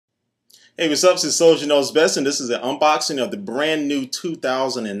Hey, what's up? This is Soldier Knows Best, and this is an unboxing of the brand new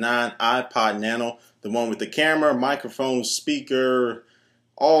 2009 iPod Nano. The one with the camera, microphone, speaker,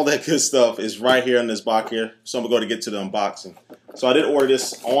 all that good stuff is right here in this box here. So I'm going to get to the unboxing. So I did order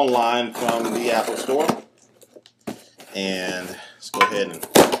this online from the Apple Store. And let's go ahead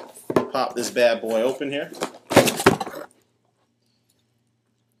and pop this bad boy open here.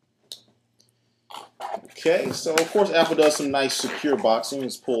 Okay, so of course Apple does some nice secure boxing.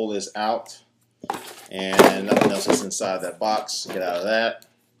 Let's pull this out. And nothing else is inside that box. Get out of that.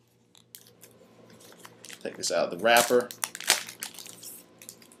 Take this out of the wrapper.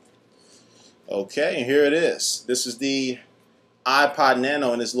 Okay, and here it is. This is the iPod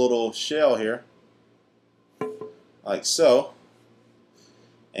Nano in this little shell here. Like so.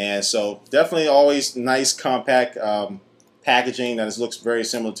 And so definitely always nice compact packaging that looks very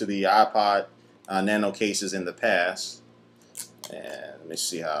similar to the iPod Nano cases in the past. And let me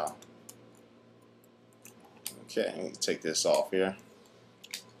see how. Okay, let me take this off here.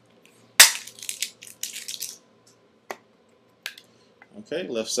 Okay,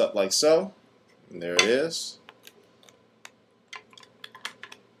 lifts up like so. And there it is.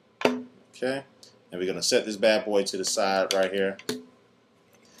 Okay, and we're going to set this bad boy to the side right here.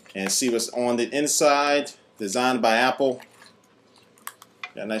 And see what's on the inside. Designed by Apple.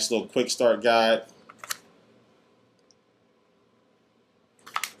 Got a nice little quick start guide.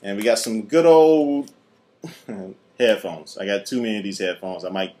 And we got some good old headphones. I got too many of these headphones. I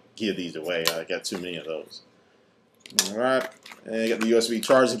might give these away. I got too many of those. Alright. And you got the USB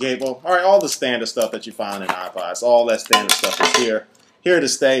charging cable. Alright, all the standard stuff that you find in iPods. All that standard stuff is here to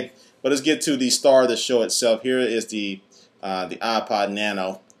stay. But let's get to the star of the show itself. Here is the iPod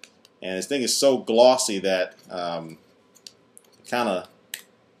Nano. And this thing is so glossy that kind of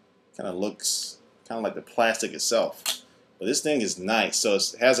looks kind of like the plastic itself. But this thing is nice. So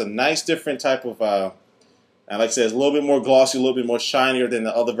it has a nice different type of, and like I said, it's a little bit more glossy, a little bit more shinier than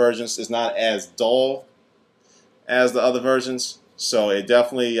the other versions. It's not as dull as the other versions. So it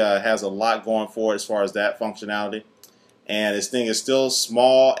definitely has a lot going for it as far as that functionality. And this thing is still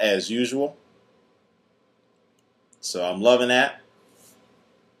small as usual. So I'm loving that.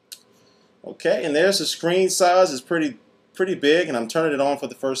 Okay, and there's the screen size. It's pretty big, and I'm turning it on for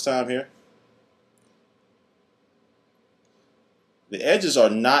the first time here. The edges are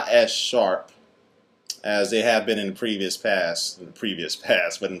not as sharp as they have been in the previous past, but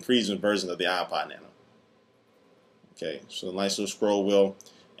in previous versions of the iPod Nano. Okay, so a nice little scroll wheel.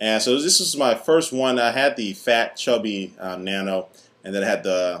 And so this is my first one. I had the fat, chubby Nano, and then I had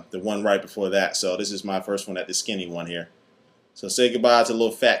the one right before that. So this is my first one at the skinny one here. So say goodbye to the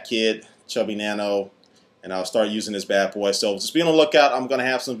little fat kid, chubby Nano, and I'll start using this bad boy. So just be on the lookout. I'm going to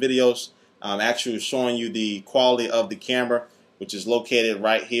have some videos actually showing you the quality of the camera, which is located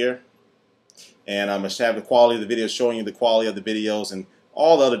right here. And I'm going to have the quality of the videos showing you the quality of the videos and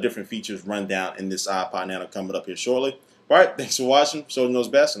all the other different features run down in this iPod Nano coming up here shortly. All right, thanks for watching. Soldier Knows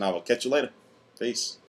Best, and I will catch you later. Peace.